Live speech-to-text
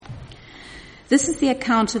This is the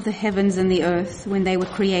account of the heavens and the earth when they were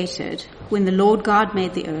created, when the Lord God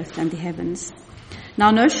made the earth and the heavens. Now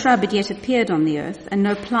no shrub had yet appeared on the earth, and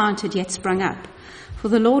no plant had yet sprung up, for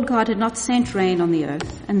the Lord God had not sent rain on the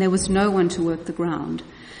earth, and there was no one to work the ground.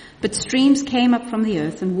 But streams came up from the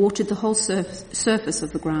earth and watered the whole surface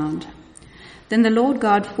of the ground. Then the Lord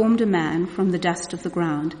God formed a man from the dust of the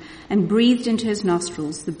ground, and breathed into his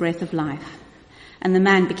nostrils the breath of life, and the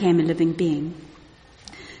man became a living being.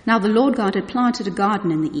 Now the Lord God had planted a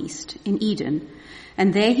garden in the east, in Eden,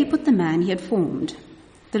 and there he put the man he had formed.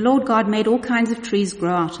 The Lord God made all kinds of trees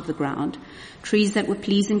grow out of the ground, trees that were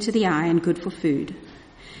pleasing to the eye and good for food.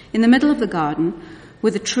 In the middle of the garden were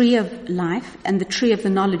the tree of life and the tree of the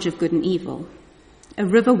knowledge of good and evil. A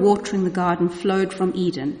river watering the garden flowed from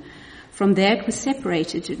Eden. From there it was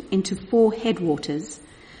separated into 4 headwaters.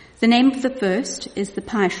 The name of the first is the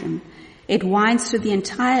Pishon. It winds through the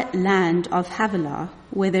entire land of Havilah,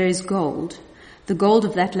 where there is gold. The gold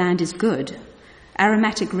of that land is good.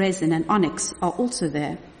 Aromatic resin and onyx are also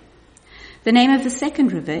there. The name of the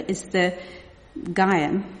second river is the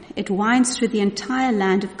Gihon. It winds through the entire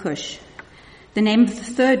land of Cush. The name of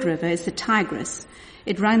the third river is the Tigris.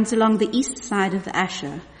 It runs along the east side of the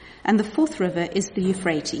Asher. And the fourth river is the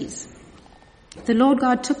Euphrates. The Lord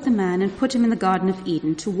God took the man and put him in the Garden of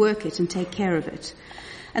Eden to work it and take care of it.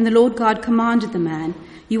 And the Lord God commanded the man,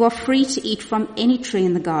 "You are free to eat from any tree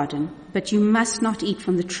in the garden, but you must not eat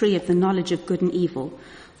from the tree of the knowledge of good and evil,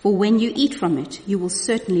 for when you eat from it, you will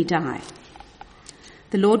certainly die."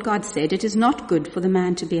 The Lord God said, "It is not good for the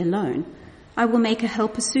man to be alone. I will make a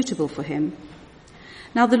helper suitable for him."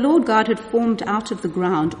 Now the Lord God had formed out of the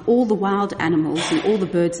ground all the wild animals and all the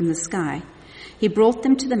birds in the sky. He brought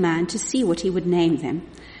them to the man to see what he would name them.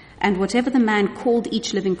 And whatever the man called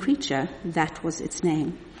each living creature, that was its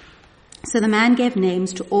name. So the man gave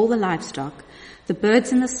names to all the livestock, the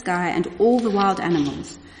birds in the sky, and all the wild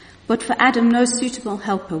animals. But for Adam no suitable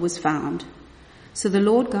helper was found. So the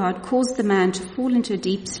Lord God caused the man to fall into a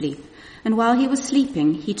deep sleep, and while he was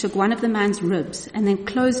sleeping, he took one of the man's ribs and then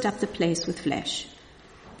closed up the place with flesh.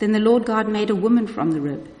 Then the Lord God made a woman from the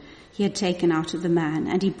rib he had taken out of the man,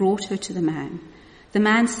 and he brought her to the man. The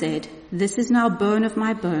man said, "This is now bone of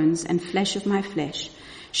my bones and flesh of my flesh.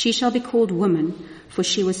 She shall be called woman, for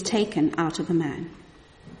she was taken out of a man."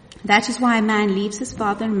 That is why a man leaves his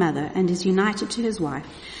father and mother and is united to his wife,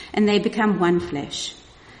 and they become one flesh.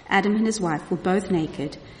 Adam and his wife were both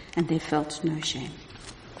naked, and they felt no shame.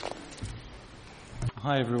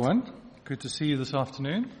 Hi everyone, good to see you this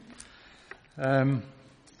afternoon.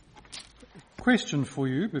 Question for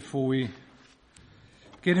you before we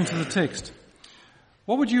get into the text.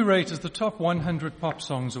 What would you rate as the top 100 pop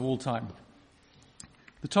songs of all time?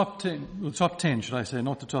 The top 10, should I say,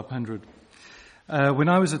 not the top 100. When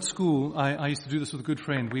I was at school, I used to do this with a good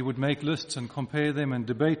friend. We would make lists and compare them and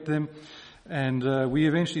debate them, and we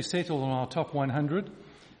eventually settled on our top 100.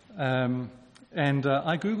 I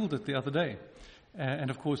Googled it the other day. And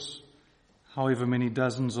of course, however many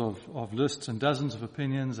dozens of lists and dozens of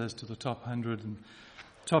opinions as to the top 100 and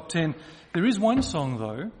top 10. There is one song,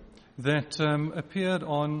 though, that appeared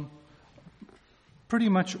on pretty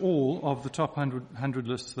much all of the top 100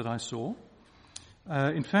 lists that I saw.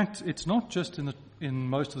 In fact, it's not just in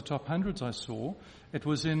most of the top hundreds I saw. It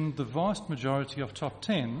was in the vast majority of top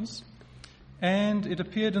 10s, and it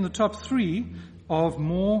appeared in the top 3 of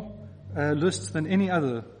more lists than any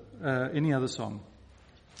other song.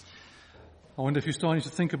 I wonder if you're starting to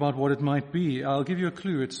think about what it might be. I'll give you a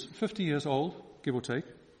clue. It's 50 years old, give or take.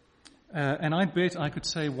 And I bet I could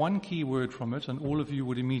say one key word from it, and all of you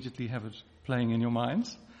would immediately have it playing in your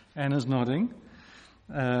minds. Anna's nodding.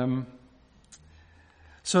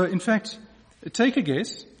 So, in fact, take a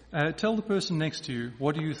guess. Tell the person next to you,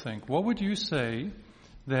 what do you think? What would you say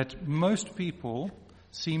that most people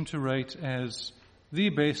seem to rate as the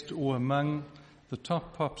best or among the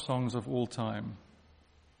top pop songs of all time?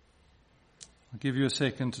 I'll give you a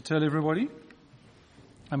second to tell everybody.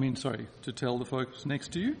 To tell the folks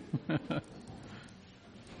next to you.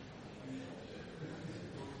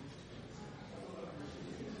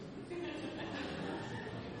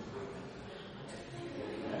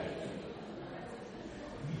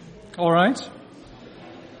 All right.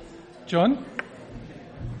 John?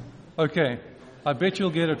 Okay. I bet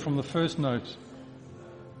you'll get it from the first note.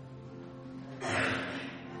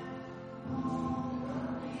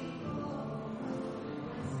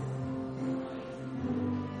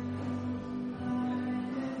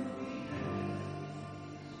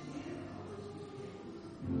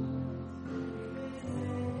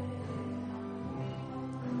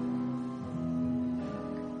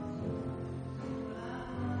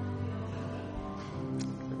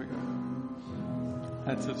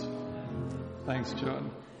 That's it. Thanks,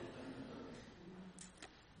 John.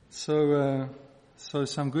 So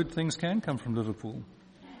some good things can come from Liverpool.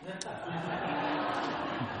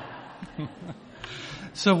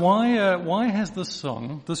 So why has this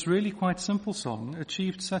song, this really quite simple song,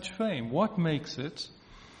 achieved such fame? What makes it,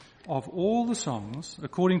 of all the songs,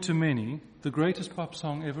 according to many, the greatest pop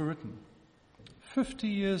song ever written? 50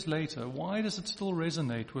 years later, why does it still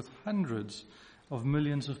resonate with hundreds of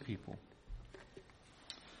millions of people?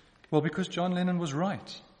 Well, because John Lennon was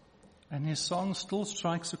right, and his song still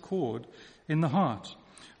strikes a chord in the heart.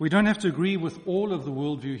 We don't have to agree with all of the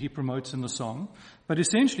worldview he promotes in the song, but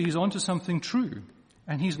essentially he's onto something true,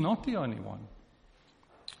 and he's not the only one.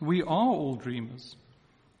 We are all dreamers.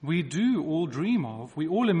 We do all dream of, we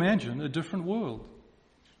all imagine a different world,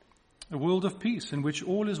 a world of peace in which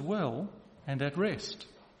all is well and at rest.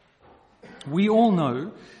 We all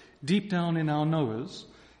know, deep down in our knowers,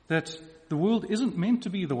 that the world isn't meant to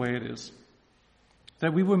be the way it is,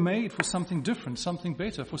 that we were made for something different, something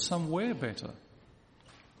better, for somewhere better.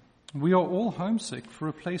 We are all homesick for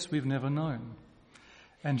a place we've never known.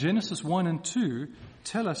 And Genesis 1 and 2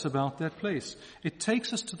 tell us about that place. It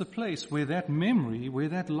takes us to the place where that memory, where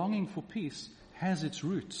that longing for peace has its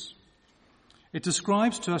roots. It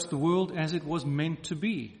describes to us the world as it was meant to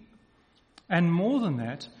be. And more than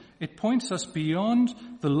that, it points us beyond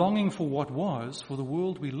the longing for what was, for the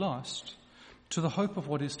world we lost, to the hope of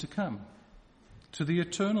what is to come, to the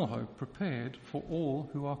eternal hope prepared for all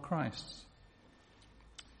who are Christ's.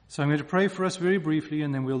 So I'm going to pray for us very briefly,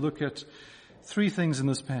 and then we'll look at three things in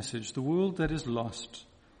this passage: the world that is lost,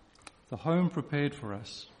 the home prepared for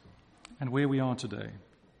us, and where we are today.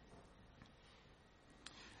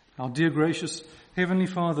 Our dear gracious Heavenly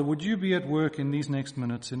Father, would you be at work in these next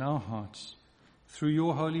minutes in our hearts, through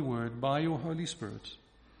your holy word, by your Holy Spirit.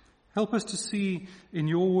 Help us to see in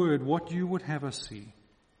your word what you would have us see,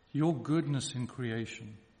 your goodness in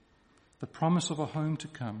creation, the promise of a home to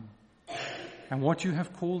come, and what you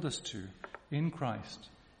have called us to in Christ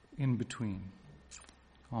in between.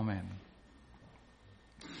 Amen.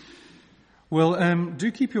 Well, do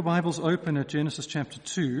keep your Bibles open at Genesis chapter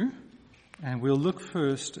 2, and we'll look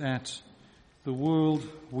first at the world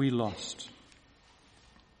we lost.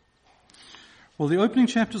 Well, the opening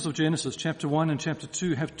chapters of Genesis, chapter 1 and chapter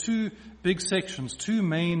 2, have two big sections, two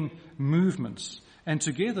main movements, and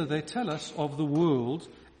together they tell us of the world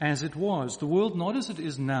as it was. The world not as it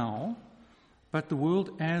is now, but the world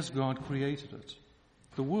as God created it.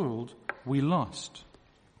 The world we lost.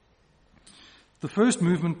 The first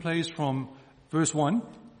movement plays from verse 1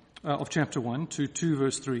 of chapter 1 to 2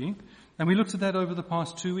 verse 3, and we looked at that over the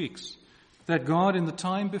past 2 weeks, that God in the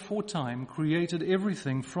time before time created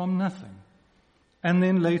everything from nothing. And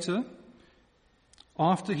then later,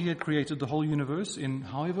 after he had created the whole universe in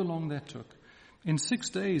however long that took, in 6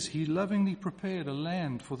 days he lovingly prepared a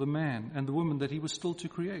land for the man and the woman that he was still to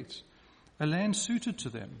create, a land suited to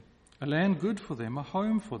them, a land good for them, a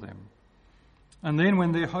home for them. And then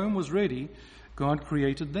when their home was ready, God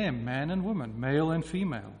created them, man and woman, male and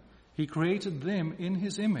female. He created them in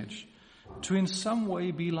his image to in some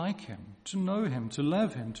way be like him, to know him, to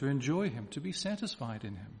love him, to enjoy him, to be satisfied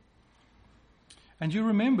in him. And you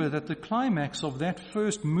remember that the climax of that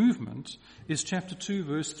first movement is chapter 2,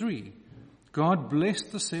 verse 3. God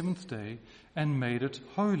blessed the seventh day and made it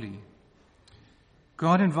holy.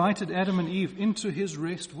 God invited Adam and Eve into his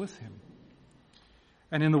rest with him.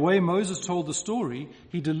 And in the way Moses told the story,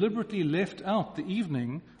 he deliberately left out the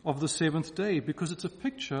evening of the seventh day because it's a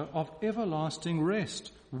picture of everlasting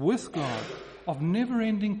rest with God, of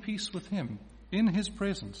never-ending peace with him in his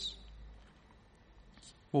presence.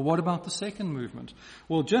 Well, what about the second movement?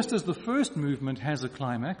 Well, just as the first movement has a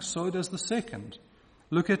climax, so does the second.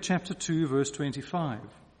 Look at chapter 2, verse 25.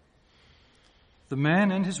 The man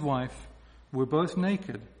and his wife were both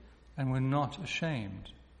naked and were not ashamed.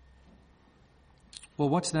 Well,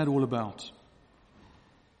 what's that all about?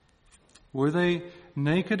 Were they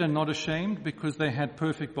naked and not ashamed because they had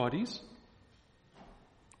perfect bodies?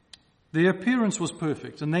 Their appearance was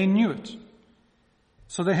perfect and they knew it.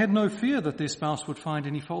 So they had no fear that their spouse would find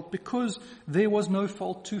any fault because there was no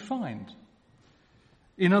fault to find.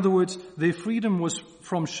 In other words, their freedom was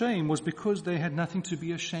from shame was because they had nothing to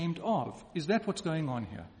be ashamed of. Is that what's going on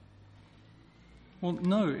here? Well,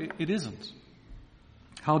 no, it isn't.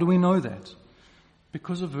 How do we know that?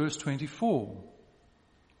 Because of verse 24.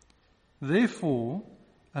 Therefore,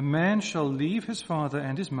 a man shall leave his father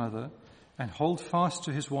and his mother and hold fast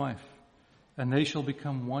to his wife, and they shall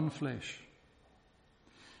become one flesh.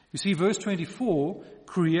 You see, verse 24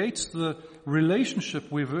 creates the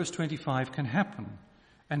relationship where verse 25 can happen.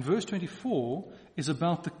 And verse 24 is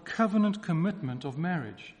about the covenant commitment of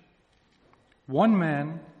marriage. One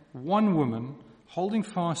man, one woman, holding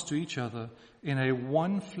fast to each other in a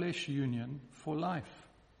one flesh union for life.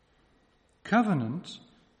 Covenant,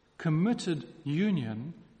 committed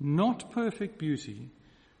union, not perfect beauty,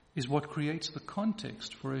 is what creates the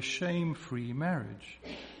context for a shame-free marriage.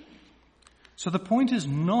 So the point is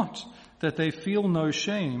not that they feel no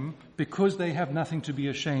shame because they have nothing to be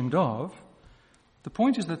ashamed of. The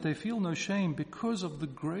point is that they feel no shame because of the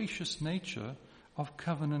gracious nature of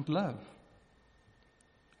covenant love.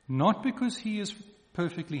 Not because he is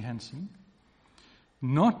perfectly handsome,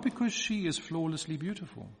 not because she is flawlessly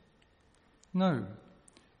beautiful. No,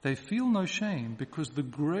 they feel no shame because the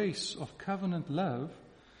grace of covenant love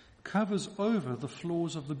covers over the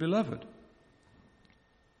flaws of the beloved.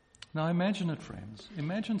 Now imagine it, friends.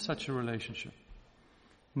 Imagine such a relationship.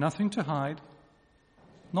 Nothing to hide,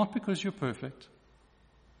 not because you're perfect,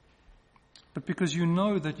 but because you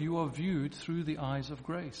know that you are viewed through the eyes of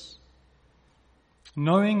grace.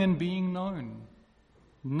 Knowing and being known,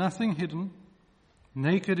 nothing hidden,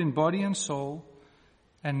 naked in body and soul,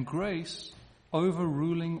 and grace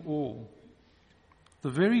overruling all. The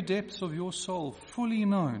very depths of your soul fully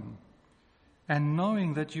known, and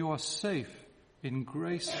knowing that you are safe in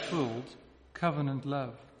grace-filled covenant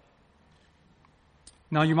love.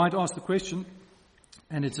 Now you might ask the question,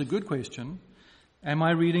 and it's a good question, am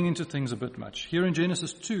I reading into things a bit much? Here in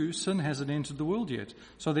Genesis 2, sin hasn't entered the world yet.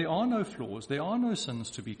 So there are no flaws, there are no sins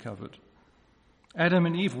to be covered. Adam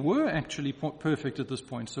and Eve were actually perfect at this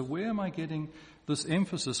point. So where am I getting this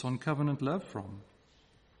emphasis on covenant love from?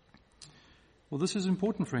 Well, this is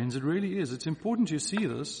important, friends. It really is. It's important you see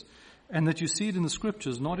this and that you see it in the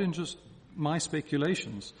scriptures, not in just my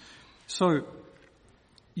speculations. So,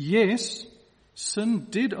 yes, sin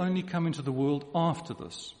did only come into the world after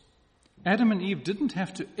this. Adam and Eve didn't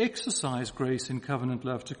have to exercise grace in covenant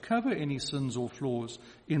love to cover any sins or flaws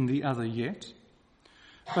in the other yet.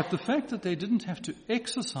 But the fact that they didn't have to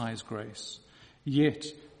exercise grace yet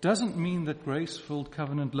doesn't mean that grace-filled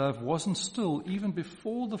covenant love wasn't still, even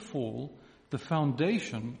before the fall, the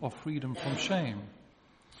foundation of freedom from shame.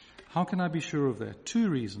 How can I be sure of that? 2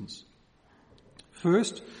 reasons.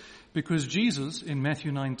 First, because Jesus in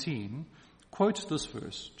Matthew 19 quotes this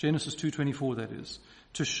verse, Genesis 2:24 that is,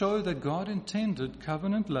 to show that God intended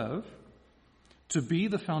covenant love to be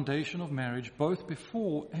the foundation of marriage both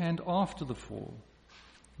before and after the fall,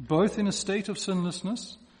 both in a state of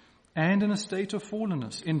sinlessness and in a state of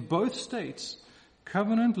fallenness. In both states,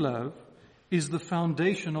 covenant love is the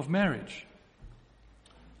foundation of marriage.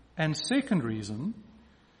 And second reason,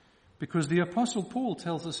 because the Apostle Paul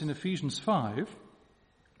tells us in Ephesians 5,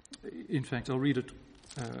 in fact, I'll read it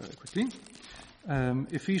quickly.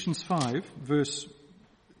 Ephesians 5, verse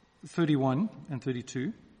 31 and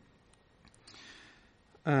 32.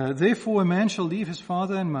 Therefore a man shall leave his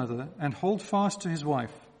father and mother and hold fast to his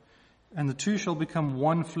wife, and the two shall become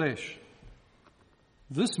one flesh.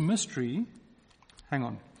 This mystery, hang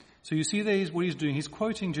on. So you see there what he's doing. He's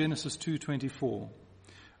quoting Genesis 2:24.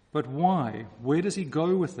 But why? Where does he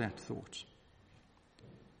go with that thought?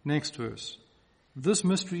 Next verse. This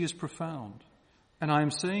mystery is profound, and I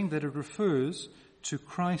am saying that it refers to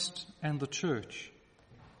Christ and the church.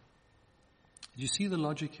 You see the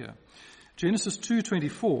logic here. Genesis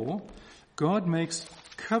 2:24, God makes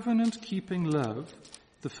covenant-keeping love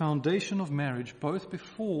the foundation of marriage both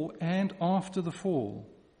before and after the fall.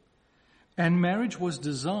 And marriage was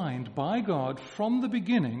designed by God from the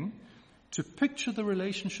beginning to picture the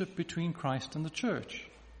relationship between Christ and the church.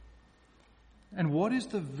 And what is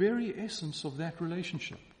the very essence of that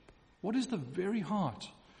relationship? What is the very heart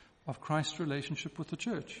of Christ's relationship with the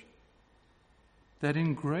church? That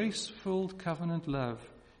in grace-filled covenant love,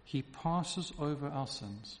 he passes over our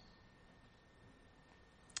sins.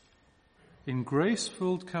 In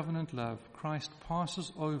grace-filled covenant love, Christ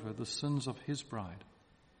passes over the sins of his bride.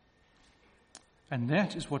 And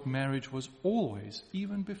that is what marriage was always,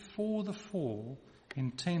 even before the fall,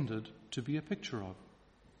 intended to be a picture of.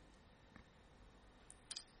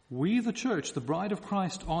 We, the church, the bride of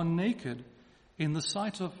Christ, are naked in the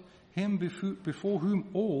sight of him before whom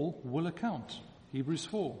all will account. Hebrews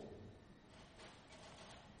 4.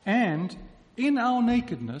 And in our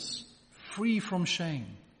nakedness, free from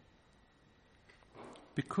shame.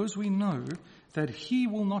 Because we know that he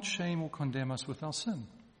will not shame or condemn us with our sin.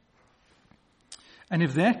 And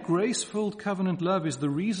if that grace-filled covenant love is the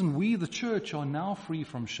reason we, the church, are now free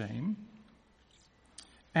from shame,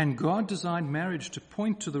 and God designed marriage to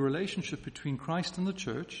point to the relationship between Christ and the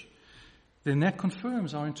church, then that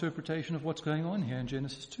confirms our interpretation of what's going on here in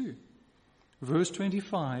Genesis 2. Verse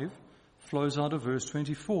 25 flows out of verse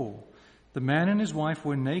 24. The man and his wife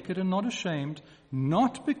were naked and not ashamed,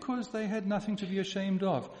 not because they had nothing to be ashamed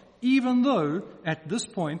of, even though at this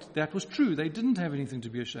point that was true. They didn't have anything to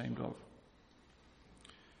be ashamed of.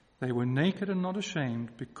 They were naked and not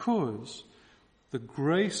ashamed because the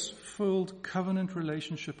grace-filled covenant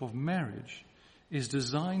relationship of marriage is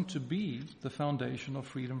designed to be the foundation of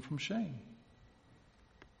freedom from shame.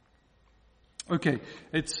 Okay,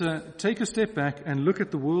 let's take a step back and look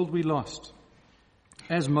at the world we lost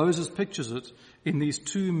as Moses pictures it in these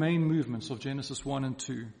two main movements of Genesis 1 and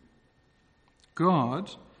 2. God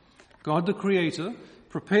the Creator,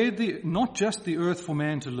 prepared not just the earth for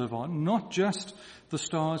man to live on, not just the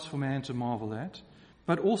stars for man to marvel at,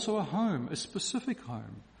 but also a home, a specific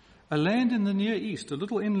home, a land in the Near East, a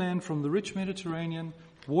little inland from the rich Mediterranean,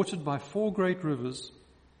 watered by 4 great rivers,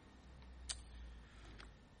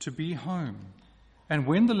 to be home. And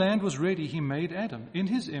when the land was ready, he made Adam in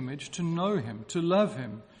his image to know him, to love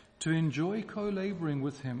him, to enjoy co-laboring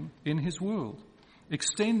with him in his world,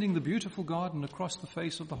 extending the beautiful garden across the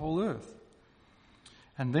face of the whole earth.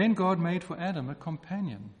 And then God made for Adam a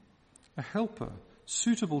companion, a helper,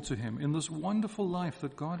 suitable to him in this wonderful life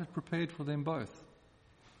that God had prepared for them both.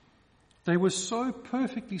 They were so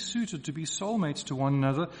perfectly suited to be soulmates to one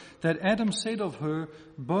another that Adam said of her,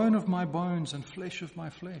 "Bone of my bones and flesh of my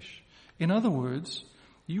flesh." In other words,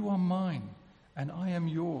 you are mine and I am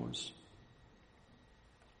yours.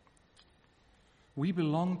 We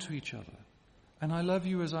belong to each other, and I love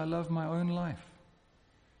you as I love my own life.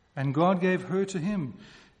 And God gave her to him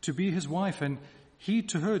to be his wife, and he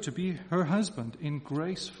to her to be her husband in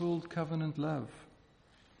grace-filled covenant love.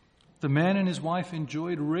 The man and his wife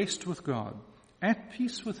enjoyed rest with God, at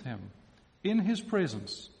peace with him, in his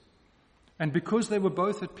presence. And because they were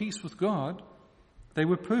both at peace with God, they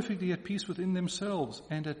were perfectly at peace within themselves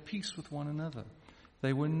and at peace with one another.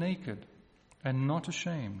 They were naked and not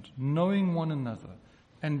ashamed, knowing one another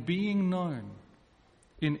and being known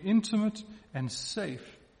in intimate and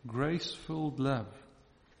safe, grace-filled love.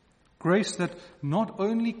 Grace that not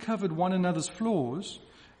only covered one another's flaws,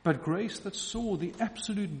 but grace that saw the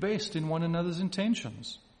absolute best in one another's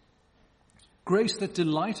intentions. Grace that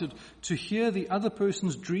delighted to hear the other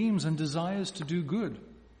person's dreams and desires to do good.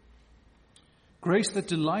 Grace that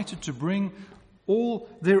delighted to bring all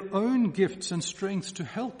their own gifts and strengths to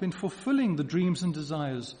help in fulfilling the dreams and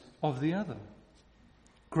desires of the other.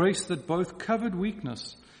 Grace that both covered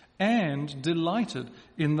weakness and delighted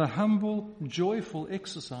in the humble, joyful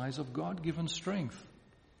exercise of God-given strength.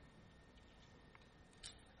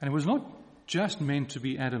 And it was not just meant to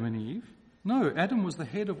be Adam and Eve. No, Adam was the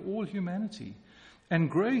head of all humanity. And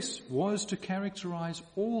grace was to characterize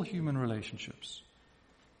all human relationships.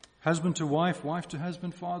 Husband to wife, wife to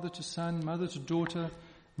husband, father to son, mother to daughter,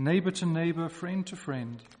 neighbor to neighbor, friend to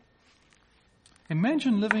friend.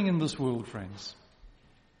 Imagine living in this world, friends.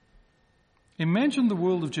 Imagine the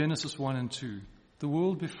world of Genesis 1 and 2, the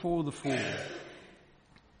world before the fall.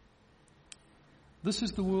 This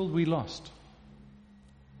is the world we lost.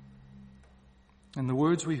 And the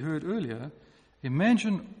words we heard earlier,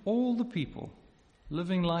 imagine all the people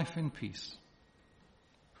living life in peace.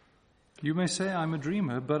 You may say I'm a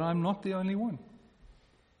dreamer, but I'm not the only one.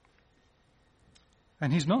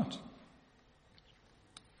 And he's not.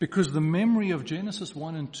 Because the memory of Genesis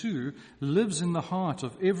 1 and 2 lives in the heart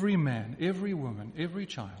of every man, every woman, every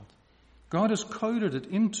child. God has coded it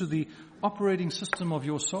into the operating system of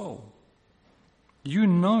your soul. You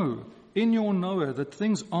know in your knower that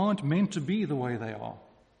things aren't meant to be the way they are.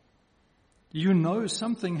 You know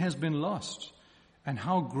something has been lost, and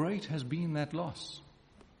how great has been that loss.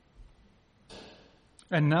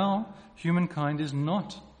 And now humankind is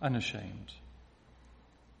not unashamed.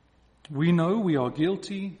 We know we are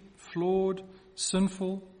guilty, flawed,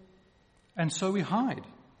 sinful, and so we hide.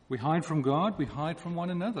 We hide from God, we hide from one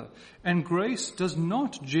another. And grace does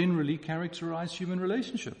not generally characterize human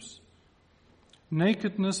relationships.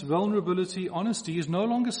 Nakedness, vulnerability, honesty is no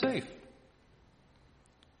longer safe.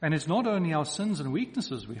 And it's not only our sins and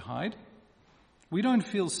weaknesses we hide. We don't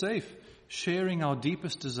feel safe sharing our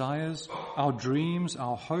deepest desires, our dreams,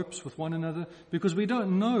 our hopes with one another, because we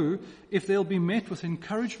don't know if they'll be met with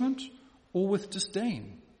encouragement or with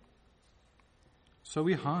disdain. So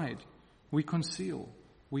we hide, we conceal,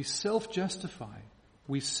 we self-justify,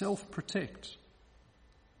 we self-protect.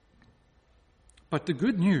 But the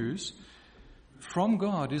good news from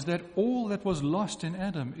God is that all that was lost in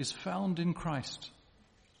Adam is found in Christ.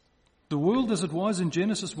 The world as it was in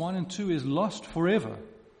Genesis 1 and 2 is lost forever.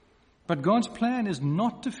 But God's plan is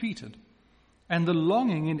not defeated. And the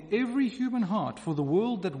longing in every human heart for the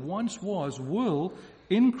world that once was will,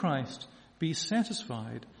 in Christ, be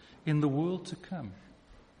satisfied in the world to come,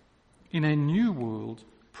 in a new world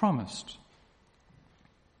promised.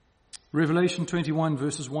 Revelation 21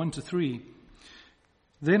 verses 1 to 3.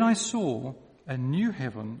 Then I saw a new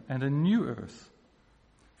heaven and a new earth,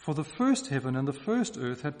 for the first heaven and the first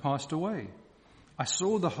earth had passed away. I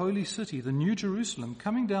saw the holy city, the new Jerusalem,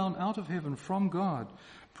 coming down out of heaven from God,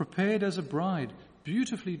 prepared as a bride,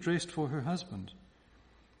 beautifully dressed for her husband.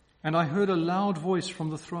 And I heard a loud voice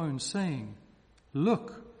from the throne saying,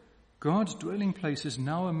 Look, God's dwelling place is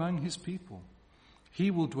now among his people.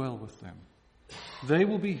 He will dwell with them. They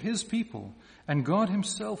will be his people, and God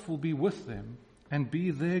himself will be with them and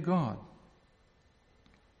be their God.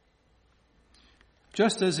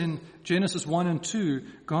 Just as in Genesis 1 and 2,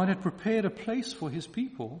 God had prepared a place for his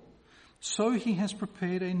people, so he has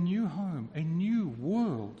prepared a new home, a new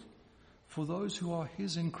world for those who are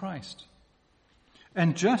his in Christ.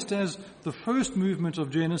 And just as the first movement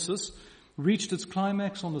of Genesis reached its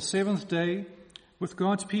climax on the seventh day, with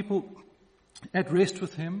God's people at rest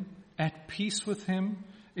with him, at peace with him,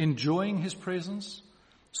 enjoying his presence,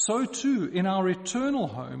 so too in our eternal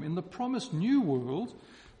home, in the promised new world,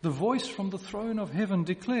 the voice from the throne of heaven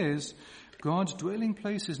declares, God's dwelling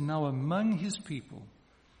place is now among his people.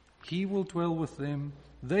 He will dwell with them.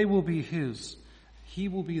 They will be his. He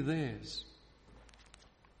will be theirs.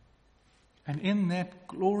 And in that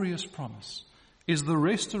glorious promise is the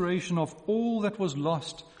restoration of all that was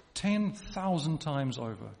lost 10,000 times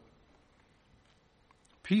over.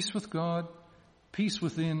 Peace with God, peace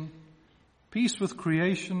within, peace with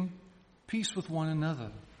creation, peace with one another.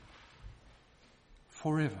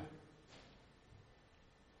 Forever.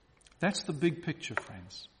 That's the big picture,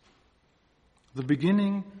 friends. The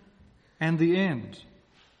beginning and the end.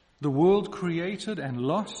 The world created and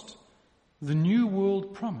lost. The new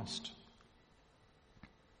world promised.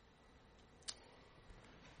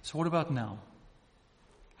 So what about now?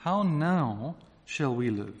 How now shall we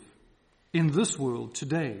live? In this world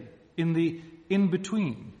today, in the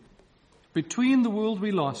in-between. Between the world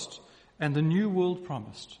we lost and the new world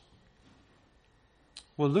promised.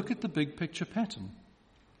 Well, look at the big picture pattern.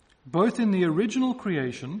 Both in the original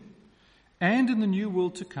creation and in the new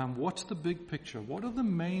world to come, what's the big picture? What are the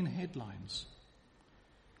main headlines?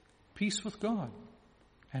 Peace with God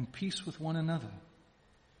and peace with one another.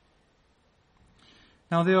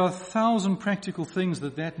 Now, there are 1,000 practical things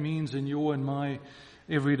that means in your and my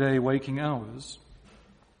everyday waking hours,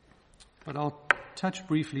 but I'll touch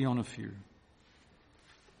briefly on a few.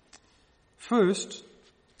 First,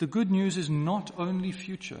 the good news is not only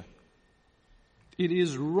future. It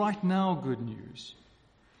is right now good news.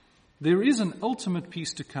 There is an ultimate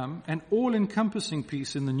peace to come, an all-encompassing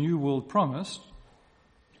peace in the new world promised.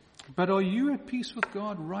 But are you at peace with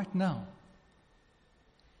God right now?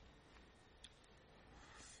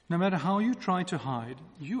 No matter how you try to hide,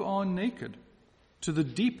 you are naked to the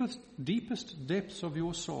deepest depths of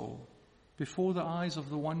your soul before the eyes of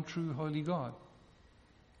the one true holy God.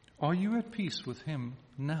 Are you at peace with him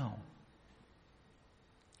now?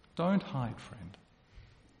 Don't hide, friend.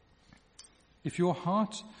 If your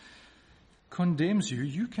heart condemns you,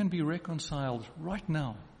 you can be reconciled right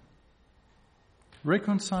now.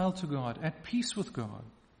 Reconciled to God, at peace with God,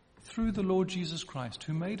 through the Lord Jesus Christ,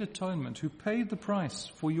 who made atonement, who paid the price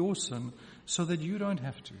for your sin so that you don't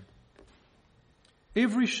have to.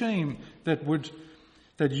 Every shame that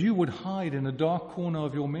you would hide in a dark corner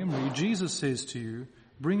of your memory, Jesus says to you,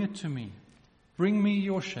 bring it to me. Bring me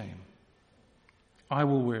your shame. I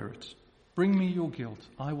will wear it. Bring me your guilt.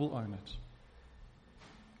 I will own it.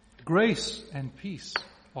 Grace and peace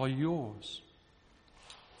are yours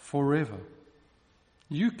forever.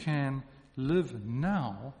 You can live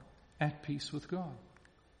now at peace with God.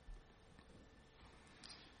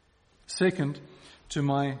 Second, to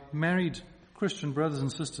my married Christian brothers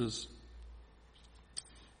and sisters,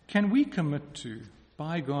 can we commit to,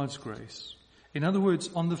 by God's grace, in other words,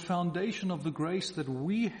 on the foundation of the grace that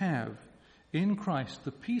we have in Christ,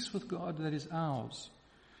 the peace with God that is ours,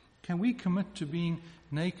 can we commit to being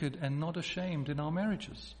naked and not ashamed in our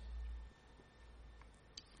marriages?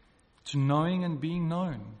 To knowing and being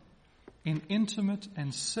known in intimate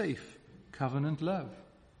and safe covenant love?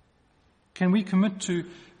 Can we commit to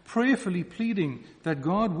prayerfully pleading that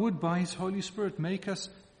God would, by his Holy Spirit, make us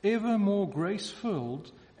ever more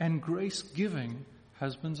grace-filled and grace-giving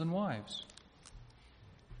husbands and wives?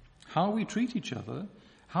 How we treat each other,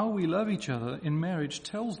 how we love each other in marriage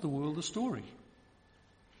tells the world a story.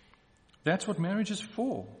 That's what marriage is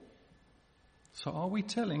for. So are we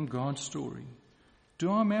telling God's story?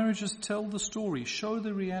 Do our marriages tell the story, show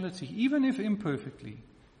the reality, even if imperfectly,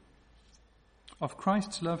 of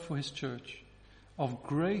Christ's love for his church, of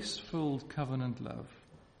grace-filled covenant love?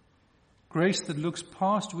 Grace that looks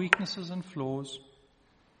past weaknesses and flaws.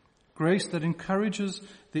 Grace that encourages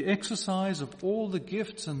the exercise of all the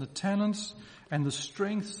gifts and the talents and the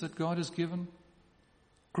strengths that God has given.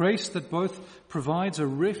 Grace that both provides a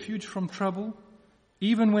refuge from trouble,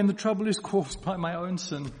 even when the trouble is caused by my own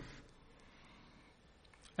sin.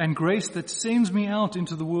 And grace that sends me out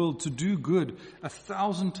into the world to do good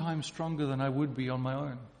 1,000 times stronger than I would be on my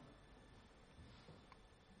own.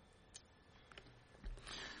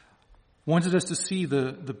 Wanted us to see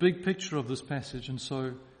the big picture of this passage, and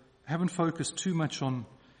so haven't focused too much on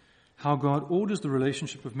how God orders the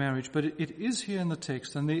relationship of marriage, but it is here in the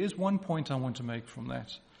text, and there is one point I want to make from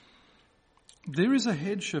that. There is a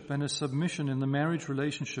headship and a submission in the marriage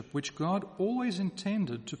relationship which God always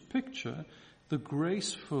intended to picture the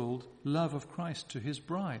grace-filled love of Christ to his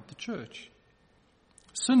bride, the church.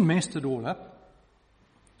 Sin messed it all up,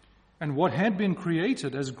 and what had been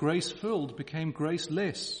created as grace-filled became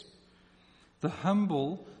graceless. The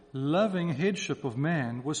humble, loving headship of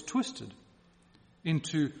man was twisted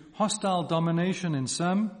into hostile domination in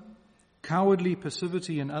some, cowardly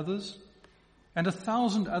passivity in others, and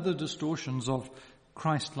 1,000 other distortions of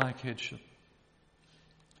Christ-like headship.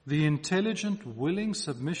 The intelligent, willing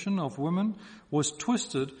submission of women was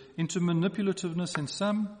twisted into manipulativeness in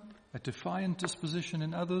some, a defiant disposition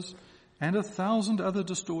in others, and 1,000 other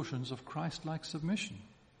distortions of Christ-like submission.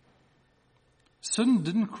 Sin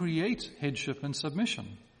didn't create headship and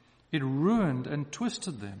submission. It ruined and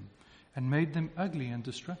twisted them and made them ugly and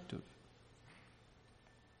destructive.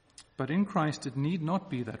 But in Christ it need not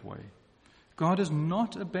be that way. God has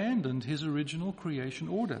not abandoned his original creation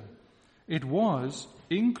order. It was,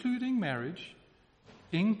 including marriage,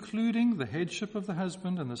 including the headship of the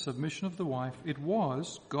husband and the submission of the wife, it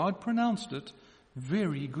was, God pronounced it,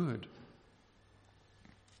 very good.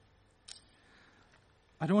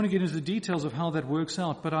 I don't want to get into the details of how that works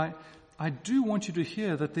out, but I do want you to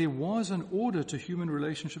hear that there was an order to human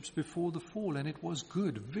relationships before the fall, and it was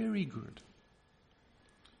good, very good.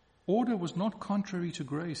 Order was not contrary to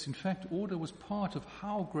grace. In fact, order was part of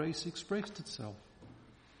how grace expressed itself.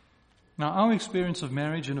 Now, our experience of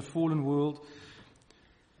marriage in a fallen world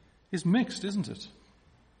is mixed, isn't it?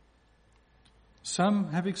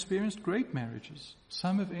 Some have experienced great marriages.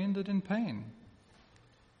 Some have ended in pain.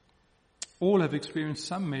 All have experienced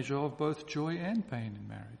some measure of both joy and pain in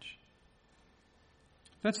marriage.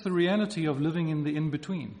 That's the reality of living in the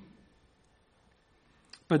in-between.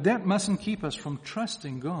 But that mustn't keep us from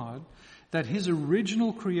trusting God that his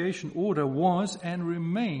original creation order was and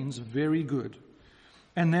remains very good.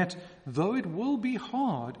 And that though it will be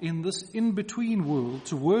hard in this in-between world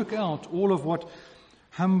to work out all of what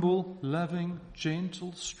humble, loving,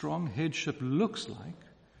 gentle, strong headship looks like,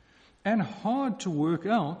 and hard to work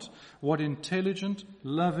out what intelligent,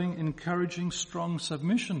 loving, encouraging, strong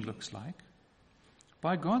submission looks like,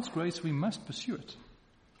 by God's grace we must pursue it,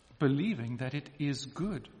 believing that it is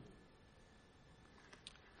good.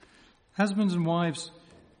 Husbands and wives,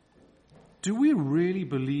 do we really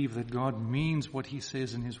believe that God means what he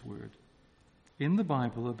says in his word, in the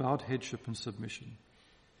Bible, about headship and submission?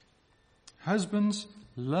 Husbands,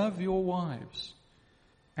 love your wives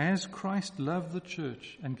as Christ loved the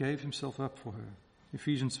church and gave himself up for her.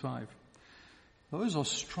 Ephesians 5. Those are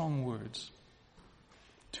strong words.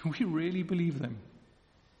 Do we really believe them?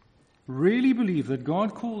 Really believe that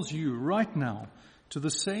God calls you right now to the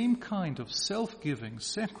same kind of self-giving,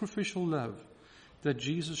 sacrificial love that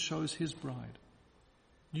Jesus shows his bride?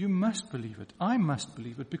 You must believe it. I must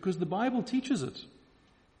believe it because the Bible teaches it.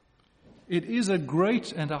 It is a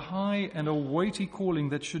great and a high and a weighty calling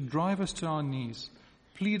that should drive us to our knees,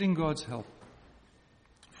 pleading God's help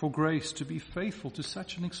for grace to be faithful to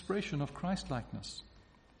such an expression of Christ-likeness.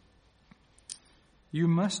 You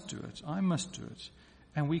must do it. I must do it.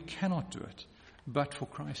 And we cannot do it but for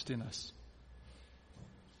Christ in us.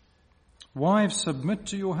 Wives, submit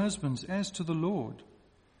to your husbands as to the Lord.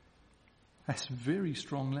 That's very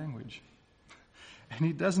strong language. And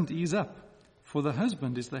he doesn't ease up. For the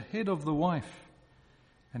husband is the head of the wife.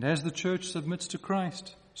 And as the church submits to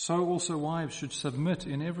Christ, so also wives should submit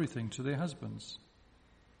in everything to their husbands.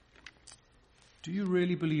 Do you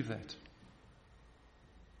really believe that?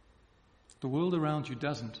 The world around you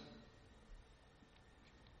doesn't.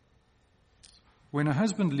 When a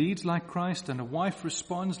husband leads like Christ and a wife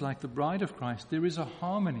responds like the bride of Christ, there is a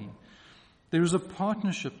harmony, there is a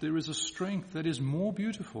partnership, there is a strength that is more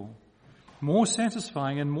beautiful, more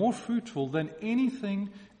satisfying and more fruitful than anything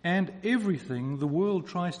and everything the world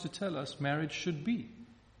tries to tell us marriage should be.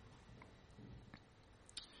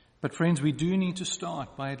 But friends, we do need to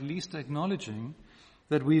start by at least acknowledging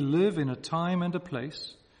that we live in a time and a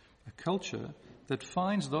place, a culture that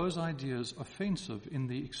finds those ideas offensive in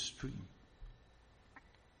the extreme.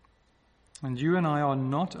 And you and I are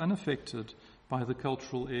not unaffected by the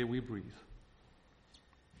cultural air we breathe.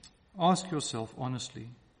 Ask yourself honestly,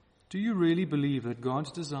 do you really believe that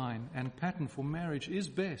God's design and pattern for marriage is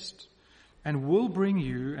best and will bring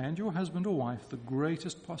you and your husband or wife the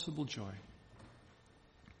greatest possible joy?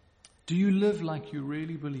 Do you live like you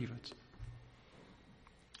really believe it?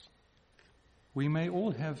 We may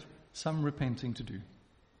all have some repenting to do.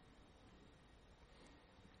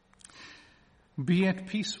 Be at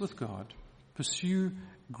peace with God. Pursue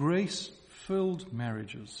grace-filled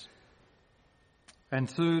marriages. And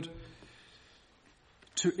third,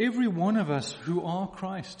 to every one of us who are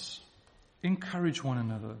Christ's, encourage one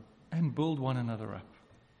another and build one another up.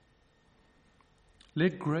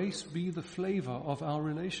 Let grace be the flavor of our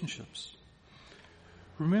relationships.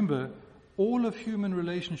 Remember, all of human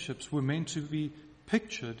relationships were meant to be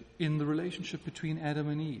pictured in the relationship between Adam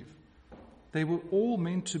and Eve. They were all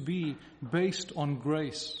meant to be based on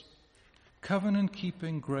grace,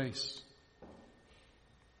 covenant-keeping grace.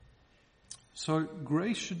 So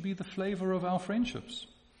grace should be the flavor of our friendships.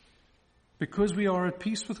 Because we are at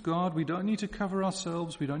peace with God, we don't need to cover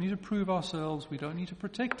ourselves, we don't need to prove ourselves, we don't need to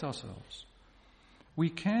protect ourselves. We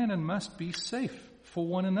can and must be safe for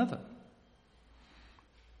one another.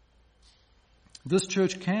 This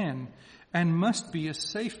church can and must be a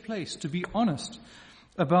safe place to be honest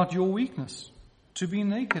about your weakness, to be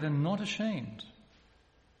naked and not ashamed.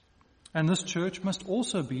 And this church must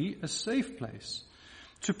also be a safe place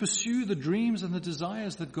to pursue the dreams and the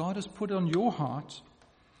desires that God has put on your heart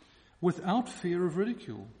without fear of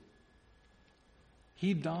ridicule.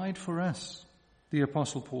 He died for us, the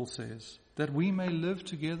Apostle Paul says, that we may live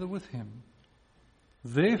together with him.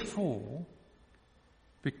 Therefore,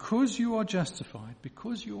 because you are justified,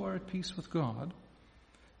 because you are at peace with God,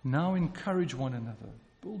 now encourage one another,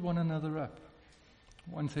 build one another up.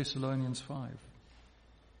 1 Thessalonians 5.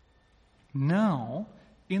 Now,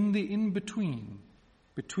 in the in-between,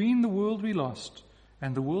 between the world we lost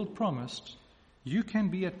and the world promised, you can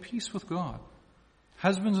be at peace with God.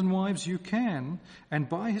 Husbands and wives, you can, and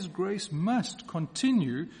by His grace must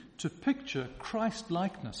continue to picture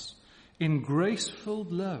Christ-likeness in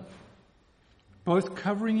grace-filled love, both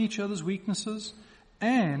covering each other's weaknesses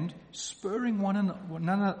and spurring one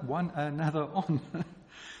another on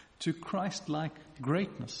to Christ-like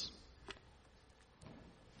greatness.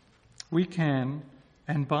 We can,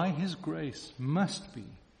 and by His grace must be,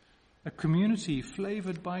 a community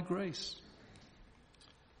flavored by grace.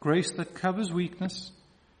 Grace that covers weakness,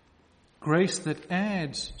 grace that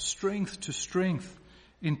adds strength to strength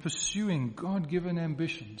in pursuing God-given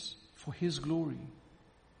ambitions for His glory.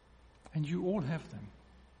 And you all have them.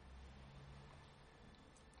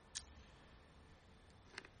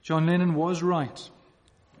 John Lennon was right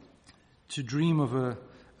to dream of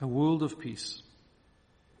a world of peace.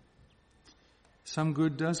 Some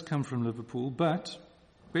good does come from Liverpool, but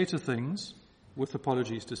better things, with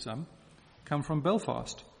apologies to some, come from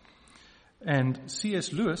Belfast. And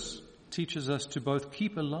C.S. Lewis teaches us to both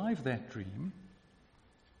keep alive that dream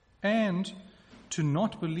and to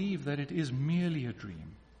not believe that it is merely a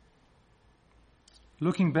dream.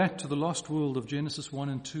 Looking back to the lost world of Genesis 1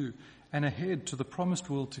 and 2 and ahead to the promised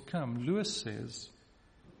world to come, Lewis says,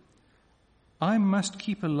 I must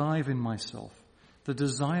keep alive in myself the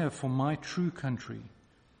desire for my true country,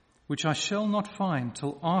 which I shall not find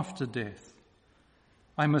till after death.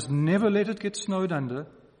 I must never let it get snowed under,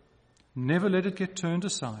 never let it get turned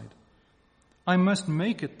aside. I must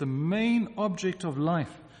make it the main object of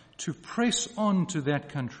life to press on to that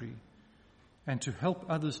country and to help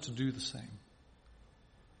others to do the same.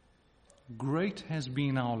 Great has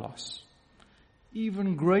been our loss.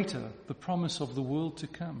 Even greater the promise of the world to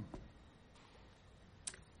come.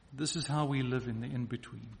 This is how we live in the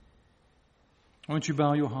in-between. Won't you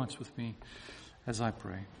bow your hearts with me as I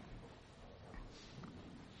pray?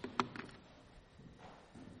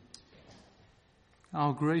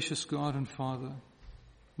 Our gracious God and Father,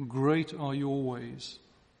 great are your ways.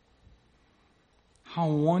 How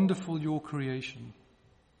wonderful your creation.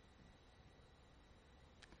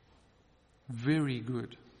 Very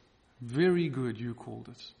good you called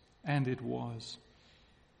it, and it was.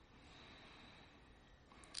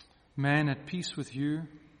 Man at peace with you,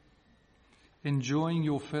 enjoying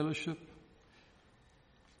your fellowship,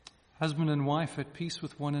 husband and wife at peace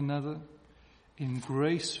with one another, in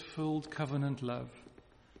grace-filled covenant love,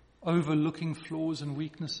 overlooking flaws and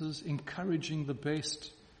weaknesses, encouraging the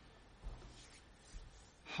best.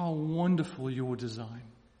 How wonderful your design.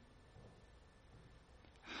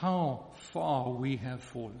 How far we have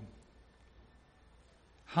fallen.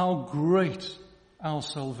 How great our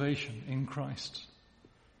salvation in Christ.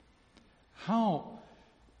 How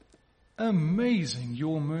amazing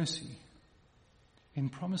your mercy in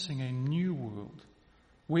promising a new world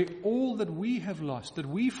where all that we have lost, that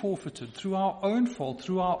we forfeited through our own fault,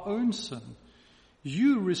 through our own sin,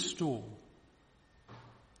 you restore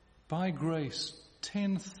by grace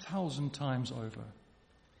 10,000 times over.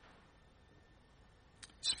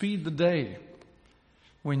 Speed the day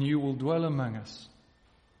when you will dwell among us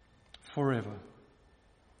forever.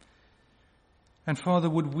 And Father,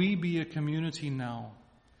 would we be a community now,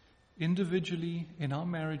 individually, in our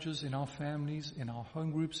marriages, in our families, in our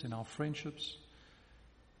home groups, in our friendships,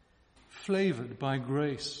 flavored by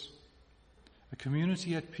grace, a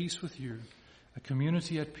community at peace with you, a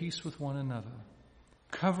community at peace with one another,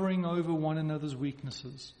 covering over one another's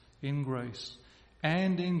weaknesses in grace,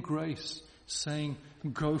 and in grace saying,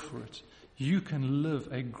 go for it. You can live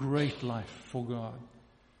a great life for God.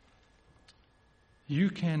 You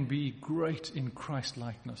can be great in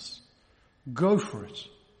Christ-likeness. Go for it.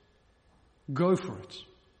 Go for it.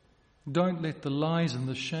 Don't let the lies and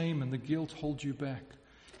the shame and the guilt hold you back.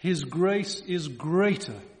 His grace is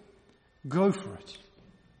greater. Go for it.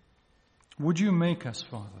 Would you make us,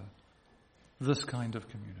 Father, this kind of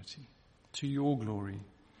community, to your glory,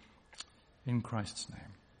 in Christ's name.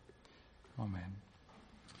 Amen.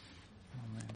 Amen.